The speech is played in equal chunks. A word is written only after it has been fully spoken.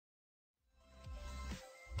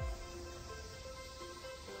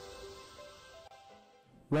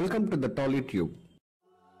Welcome to the Tolly Tube.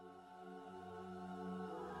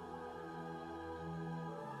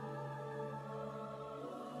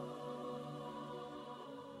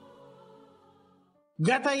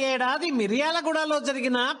 గత ఏడాది మిర్యాలగూడలో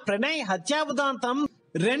జరిగిన ప్రణయ్ హత్యా ఉదంతం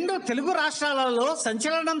రెండు తెలుగు రాష్ట్రాలలో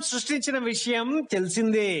సంచలనం సృష్టించిన విషయం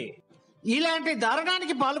తెలిసిందే. ఇలాంటి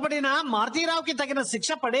దారుణానికి పాల్పడిన మారుతీరావుకి తగిన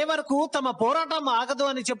శిక్ష పడే వరకు తమ పోరాటం ఆగదు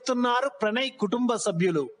అని చెప్తున్నారు ప్రణయ్ కుటుంబ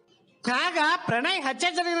సభ్యులు. కాగా ప్రణయ్ హత్య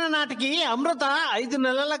జరిగిన నాటికి అమృత 5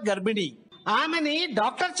 నెలల గర్భిణి. ఆమెని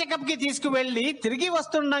డాక్టర్ చెకప్ కి తీసుకువెళ్లి తిరిగి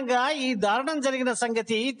వస్తుండగా ఈ దారుణం జరిగిన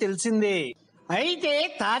సంగతి తెలిసిందే. అయితే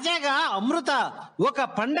తాజాగా అమృత ఒక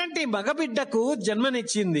పండంటి మగబిడ్డకు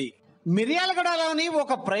జన్మనిచ్చింది. మిర్యాలగూడలోని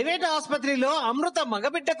ఒక ప్రైవేట్ ఆసుపత్రిలో అమృత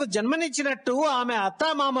మగబిడ్డకు జన్మనిచ్చినట్టు ఆమె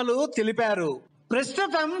అత్తామామలు తెలిపారు.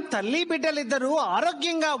 ప్రస్తుతం తల్లి బిడ్డలిద్దరూ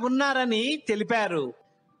ఆరోగ్యంగా ఉన్నారని తెలిపారు.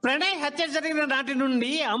 ప్రణయ్ హత్య జరిగిన నాటి నుండి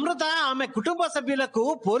అమృత ఆమె కుటుంబ సభ్యులకు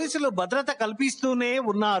పోలీసులు భద్రత కల్పిస్తూనే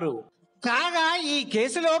ఉన్నారు. కాగా ఈ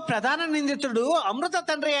కేసులో ప్రధాన నిందితుడు అమృత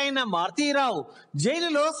తండ్రి అయిన మారుతీరావు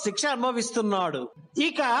జైలులో శిక్ష అనుభవిస్తున్నాడు.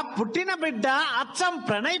 ఇక పుట్టిన బిడ్డ అచ్చం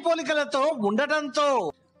ప్రణయ్ పోలికలతో ఉండటంతో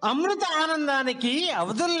అమృత ఆనందానికి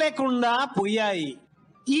అవధులు లేకుండా పోయాయి.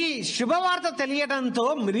 ఈ శుభవార్త తెలియడంతో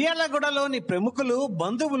మిర్యాలగూడలోని ప్రముఖులు,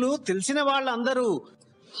 బంధువులు, తెలిసిన వాళ్ళందరూ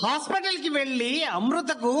హాస్పిటల్ కి వెళ్లి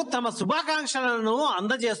అమృతకు తమ శుభాకాంక్షలను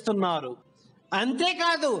అందజేస్తున్నారు.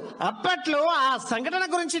 అంతేకాదు అప్పట్లో ఆ సంఘటన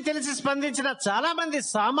గురించి తెలిసి స్పందించిన చాలా మంది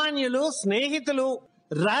సామాన్యులు, స్నేహితులు,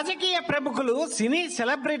 రాజకీయ ప్రముఖులు, సినీ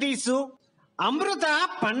సెలబ్రిటీసు అమృత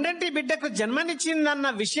పండంటి బిడ్డకు జన్మనిచ్చిందన్న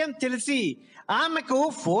విషయం తెలిసి ఆమెకు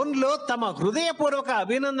ఫోన్లో తమ హృదయపూర్వక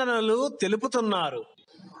అభినందనలు తెలుపుతున్నారు.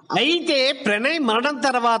 అయితే ప్రణయ్ మరణం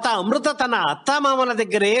తర్వాత అమృత తన అత్తామామల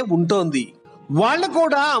దగ్గరే ఉంటోంది. వాళ్ళు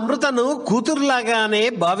కూడా అమృతను కూతురులాగానే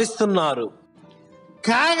భావిస్తున్నారు.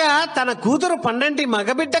 కాగా తన కూతురు పండంటి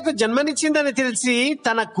మగబిడ్డకు జన్మనిచ్చిందని తెలిసి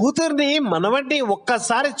తన కూతుర్ని మనవడిని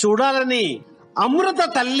ఒక్కసారి చూడాలని అమృత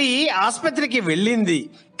తల్లి ఆసుపత్రికి వెళ్ళింది.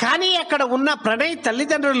 కానీ అక్కడ ఉన్న ప్రణయ్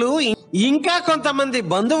తల్లిదండ్రులు ఇంకా కొంతమంది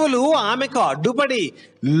బంధువులు ఆమెకు అడ్డుపడి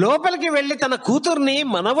లోపలికి వెళ్లి తన కూతుర్ని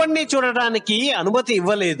మనవడిని చూడడానికి అనుమతి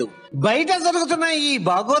ఇవ్వలేదు. బయట జరుగుతున్న ఈ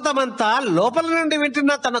భాగోతమంతా లోపల నుండి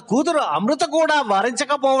వింటున్న తన కూతురు అమృత కూడా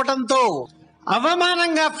వారించకపోవడంతో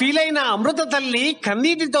అవమానంగా ఫీల్ అయిన అమృత తల్లి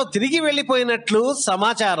కన్నీటితో తిరిగి వెళ్లిపోయినట్లు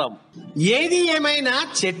సమాచారం. ఏది ఏమైనా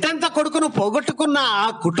చెట్టంత కొడుకును పోగొట్టుకున్న ఆ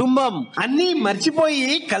కుటుంబం అన్నీ మర్చిపోయి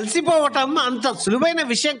కలిసిపోవటం అంత సులువైన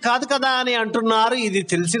విషయం కాదు కదా అని అంటున్నారు ఇది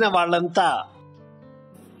తెలిసిన వాళ్ళంతా.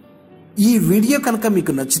 ఈ వీడియో కనుక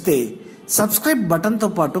మీకు నచ్చితే సబ్స్క్రైబ్ బటన్ తో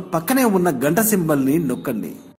పాటు పక్కనే ఉన్న గంట సింబల్ ని నొక్కండి.